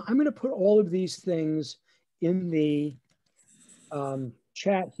 I'm going to put all of these things in the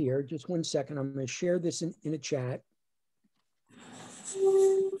chat here. Just 1 second. I'm going to share this in a chat.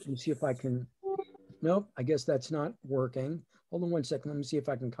 Let me see if I can. Nope, I guess that's not working. Hold on 1 second. Let me see if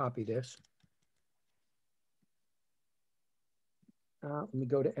I can copy this. Let me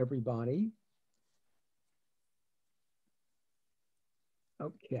go to everybody.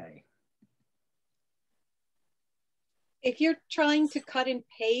 Okay. If you're trying to cut and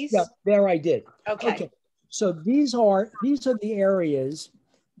paste. Yeah, there I did. Okay. So these are the areas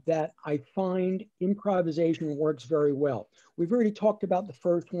that I find improvisation works very well. We've already talked about the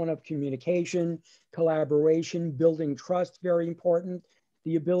first one of communication, collaboration, building trust, very important.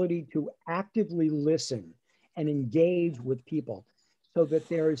 The ability to actively listen and engage with people. so that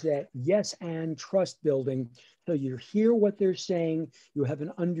there is that yes and trust building. So you hear what they're saying, you have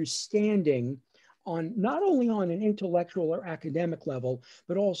an understanding on not only on an intellectual or academic level,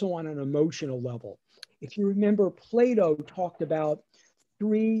 but also on an emotional level. If you remember, Plato talked about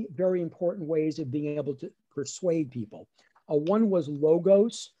three very important ways of being able to persuade people. One was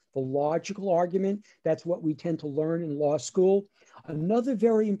logos, the logical argument. That's what we tend to learn in law school. Another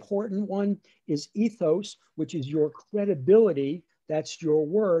very important one is ethos, which is your credibility. That's your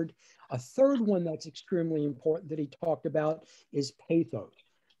word. A third one that's extremely important that he talked about is pathos,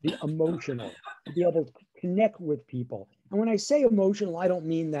 the emotional, to be able to connect with people. And when I say emotional, I don't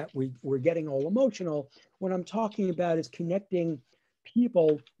mean that we're getting all emotional. What I'm talking about is connecting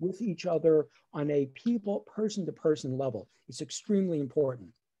people with each other on a person-to-person level. It's extremely important.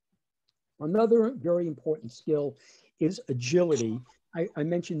 Another very important skill is agility. I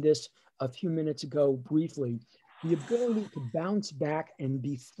mentioned this a few minutes ago briefly. The ability to bounce back and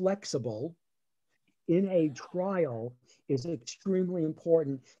be flexible in a trial is extremely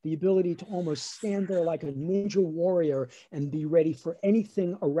important. The ability to almost stand there like a ninja warrior and be ready for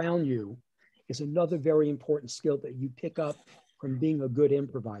anything around you is another very important skill that you pick up from being a good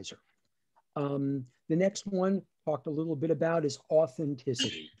improviser. The next one, talked a little bit about, is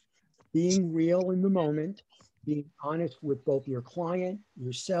authenticity. Being real in the moment, being honest with both your client,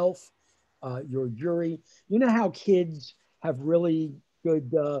 yourself, your jury. You know how kids have really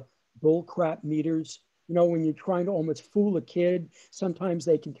good bullcrap meters? You know, when you're trying to almost fool a kid, sometimes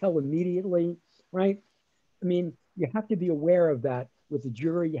they can tell immediately, right? I mean, you have to be aware of that with the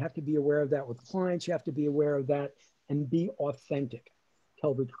jury. You have to be aware of that with clients. You have to be aware of that and be authentic.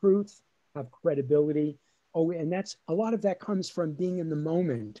 Tell the truth, have credibility. Oh, and that's a lot of that comes from being in the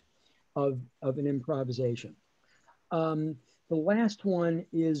moment of an improvisation. The last one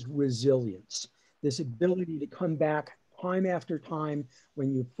is resilience. This ability to come back time after time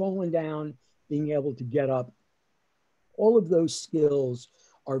when you've fallen down, being able to get up. All of those skills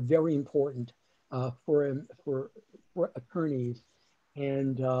are very important for attorneys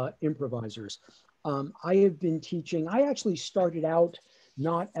and improvisers. I have been teaching. I actually started out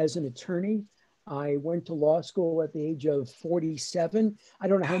not as an attorney. I went to law school at the age of 47. I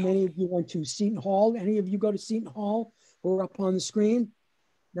don't know how many of you went to Seton Hall. Any of you go to Seton Hall? We're up on the screen.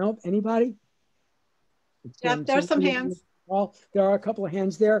 Nope. Anybody? Yeah, there's some hands. Well, there are a couple of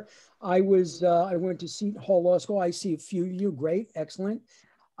hands there. I went to Seton Hall Law School. I see a few of you. Great. Excellent.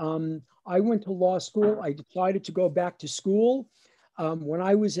 I went to law school. I decided to go back to school. When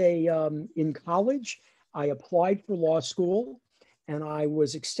I was in college, I applied for law school and I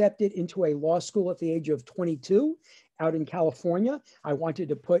was accepted into a law school at the age of 22 out in California. I wanted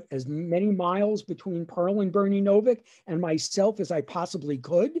to put as many miles between Pearl and Bernie Novick and myself as I possibly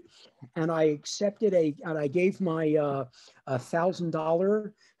could. And I accepted and I gave my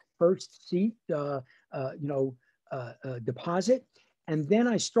 $1,000 first seat, deposit. And then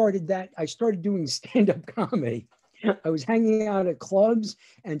I started doing stand-up comedy. I was hanging out at clubs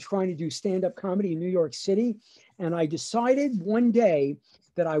and trying to do stand-up comedy in New York City. And I decided one day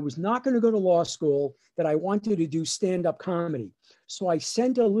that I was not going to go to law school, that I wanted to do stand-up comedy. So I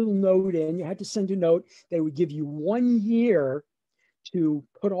sent a little note in. You had to send a note. They would give you 1 year to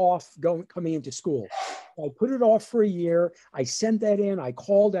put off coming into school. I put it off for a year. I sent that in. I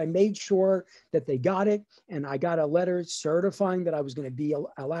called. I made sure that they got it. And I got a letter certifying that I was going to be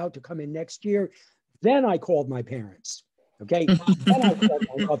allowed to come in next year. Then I called my parents. Okay. Then I called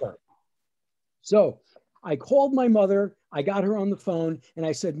my mother. So I called my mother. I got her on the phone and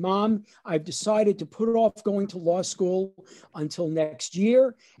I said, Mom, I've decided to put off going to law school until next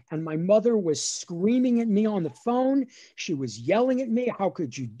year. And my mother was screaming at me on the phone. She was yelling at me. How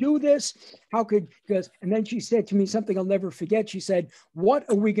could you do this? And then she said to me something I'll never forget. She said, what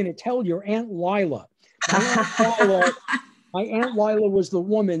are we going to tell your Aunt Lila? My Aunt Lila was the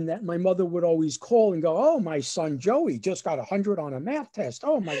woman that my mother would always call and go, oh, my son Joey just got 100 on a math test.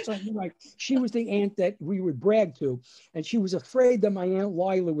 Oh, my son, she was the aunt that we would brag to. And she was afraid that my Aunt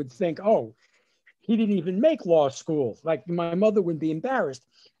Lila would think, oh, he didn't even make law school. Like my mother would be embarrassed.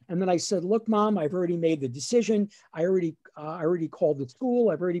 And then I said, look, Mom, I've already made the decision. I already called the school.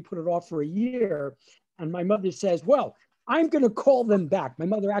 I've already put it off for a year. And my mother says, well, I'm going to call them back. My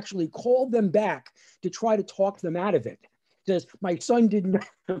mother actually called them back to try to talk them out of it. Says my son didn't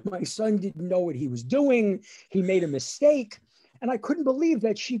know what he was doing. He made a mistake. And I couldn't believe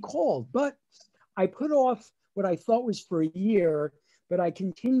that she called. But I put off what I thought was for a year, but I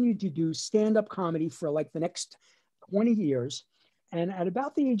continued to do stand-up comedy for like the next 20 years. And at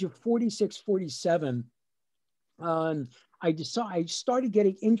about the age of 46, 47, I started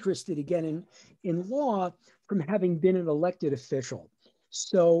getting interested again in law from having been an elected official.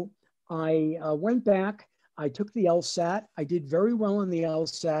 So I went back, I took the LSAT, I did very well on the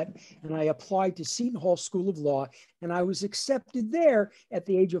LSAT, and I applied to Seton Hall School of Law, and I was accepted there at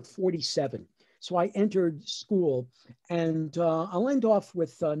the age of 47. So I entered school, and I'll end off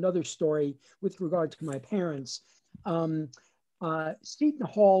with another story with regard to my parents. Seton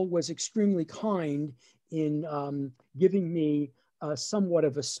Hall was extremely kind in giving me somewhat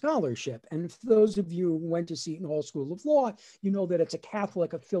of a scholarship. And for those of you who went to Seton Hall School of Law, you know that it's a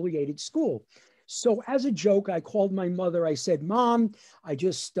Catholic affiliated school. So as a joke, I called my mother. I said, Mom, I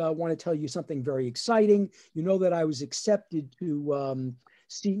just want to tell you something very exciting. You know that I was accepted to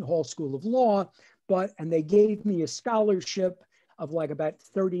Seton Hall School of Law, and they gave me a scholarship of like about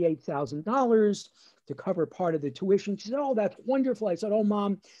 $38,000 to cover part of the tuition. She said, oh, that's wonderful. I said, oh,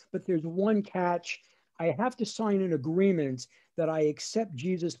 Mom, but there's one catch. I have to sign an agreement that I accept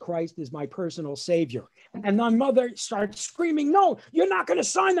Jesus Christ as my personal savior. And my mother starts screaming, no, you're not going to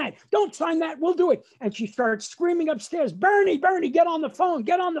sign that. Don't sign that. We'll do it. And she starts screaming upstairs, Bernie, get on the phone,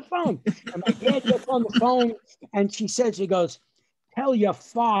 get on the phone. And my dad gets on the phone and she goes, tell your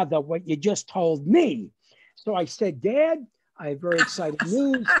father what you just told me. So I said, Dad, I have very exciting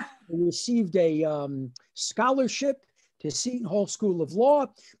news. I received a scholarship to Seton Hall School of Law,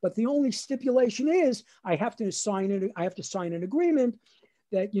 but the only stipulation is I have to sign an agreement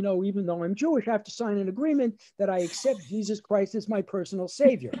that, you know, even though I'm Jewish, I have to sign an agreement that I accept Jesus Christ as my personal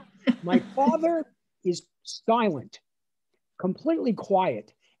savior. My father is silent, completely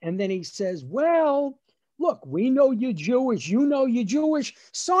quiet. And then he says, well, look, we know you're Jewish. You know you're Jewish.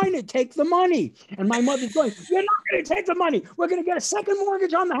 Sign it. Take the money. And my mother's going, you're not going to take the money. We're going to get a second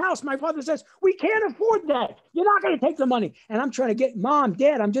mortgage on the house. My father says, we can't afford that. You're not going to take the money. And I'm trying to get, Mom,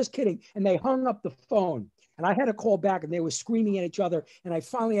 Dad, I'm just kidding. And they hung up the phone. And I had to call back and they were screaming at each other. And I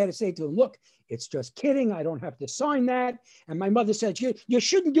finally had to say to them, look, it's just kidding. I don't have to sign that. And my mother said, you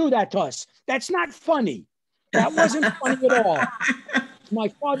shouldn't do that to us. That's not funny. That wasn't funny at all. My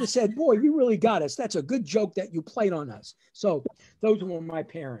father said, boy, you really got us. That's a good joke that you played on us. So those were my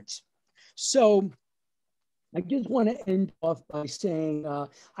parents. So I just want to end off by saying,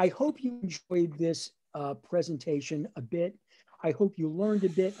 I hope you enjoyed this presentation a bit. I hope you learned a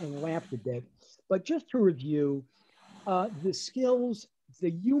bit and laughed a bit. But just to review, the skills, the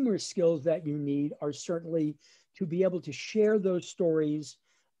humor skills that you need are certainly to be able to share those stories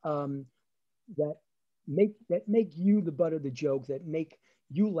that make you the butt of the joke, that make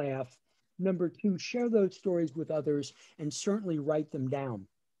you laugh. Number two, share those stories with others and certainly write them down.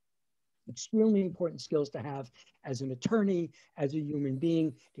 Extremely important skills to have as an attorney, as a human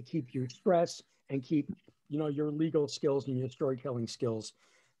being, to keep your stress and keep, you know, your legal skills and your storytelling skills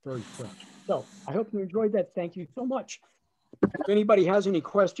very fresh. So I hope you enjoyed that. Thank you so much. If anybody has any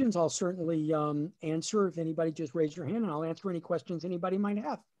questions, I'll certainly answer. If anybody, just raise your hand and I'll answer any questions anybody might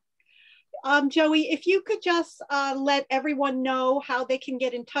have. Joey, if you could just let everyone know how they can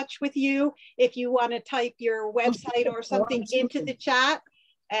get in touch with you, if you want to type your website or something into the chat,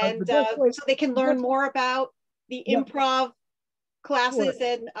 and so they can learn more about the improv classes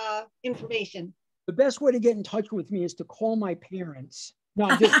and information. The best way to get in touch with me is to call my parents. No,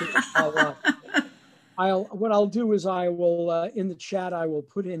 I'm just kidding. What I'll do is I will, in the chat, I will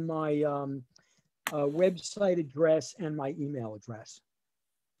put in my website address and my email address.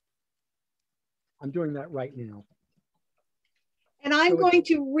 I'm doing that right now. And I'm going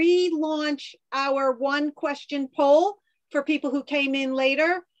to relaunch our one question poll for people who came in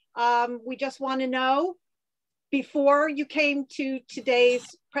later. We just want to know, before you came to today's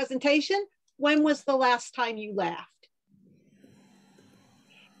presentation, when was the last time you laughed?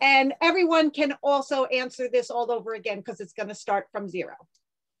 And everyone can also answer this all over again because it's going to start from 0.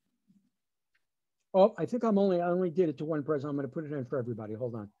 Oh, I think I only did it to one person. I'm going to put it in for everybody.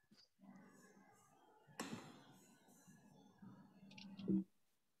 Hold on.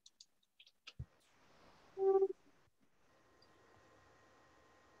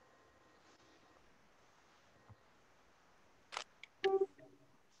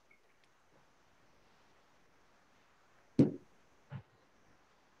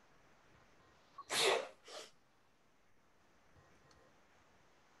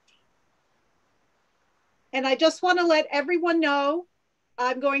 And I just want to let everyone know,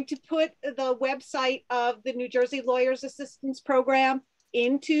 I'm going to put the website of the New Jersey Lawyers Assistance Program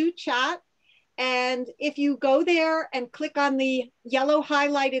into chat. And if you go there and click on the yellow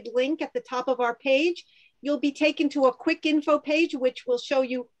highlighted link at the top of our page, you'll be taken to a quick info page, which will show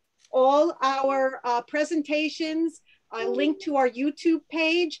you all our presentations, a link to our YouTube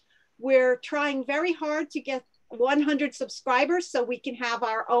page. We're trying very hard to get 100 subscribers so we can have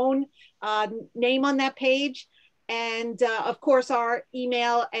our own name on that page. And of course, our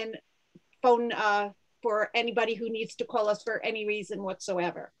email and phone for anybody who needs to call us for any reason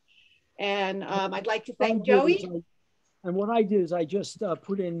whatsoever. And I'd like to thank Joey. And what I did is I just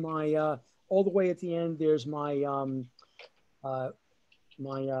put in my, all the way at the end, there's my,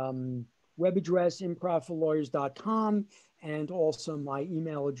 web address, improvforlawyers.com, and also my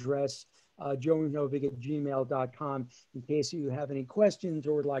email address, joeynovick@gmail.com, in case you have any questions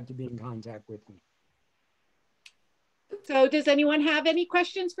or would like to be in contact with me. So does anyone have any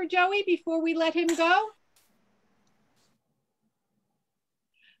questions for Joey before we let him go?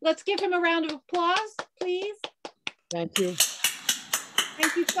 Let's give him a round of applause, please. Thank you.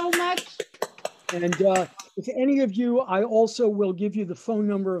 Thank you so much. And if any of you, I also will give you the phone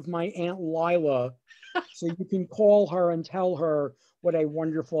number of my Aunt Lila, so you can call her and tell her what a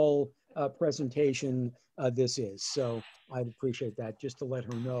wonderful presentation this is. So I'd appreciate that, just to let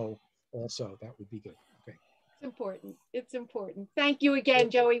her know also. That would be good. Okay. It's important. It's important. Thank you again,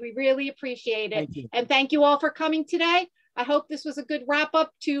 Joey. We really appreciate it. Thank you. And thank you all for coming today. I hope this was a good wrap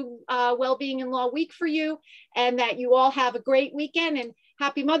up to Wellbeing in Law Week for you, and that you all have a great weekend, and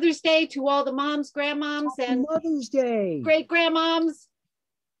happy Mother's Day to all the moms, grandmoms, and Mother's Day, great grandmoms,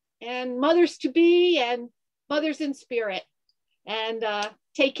 and mothers to be, and mothers in spirit. And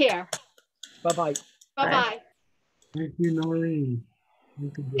take care. Bye-bye. Bye-bye. Thank you, Noreen.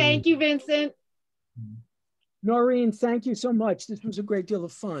 Thank you, Vincent. Noreen, thank you so much. This was a great deal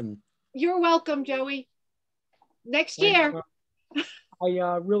of fun. You're welcome, Joey. Next Thank year. you.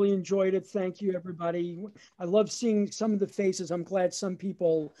 I really enjoyed it. Thank you, everybody. I love seeing some of the faces. I'm glad some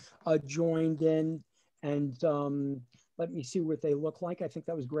people joined in, and let me see what they look like. I think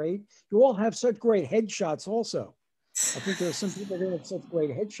that was great. You all have such great headshots also. I think there are some people that have such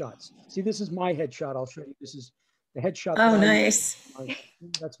great headshots. See, this is my headshot. I'll show you. This is the headshot. Oh, nice.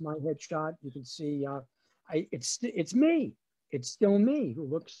 That's my headshot. You can see it's me. It's still me who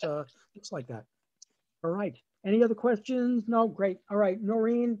looks like that. All right. Any other questions? No, great. All right,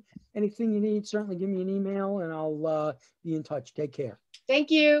 Noreen, anything you need, certainly give me an email and I'll be in touch. Take care. Thank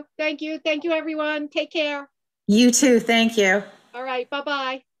you. Thank you. Thank you, everyone. Take care. You too. Thank you. All right.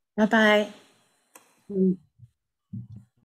 Bye-bye. Bye-bye.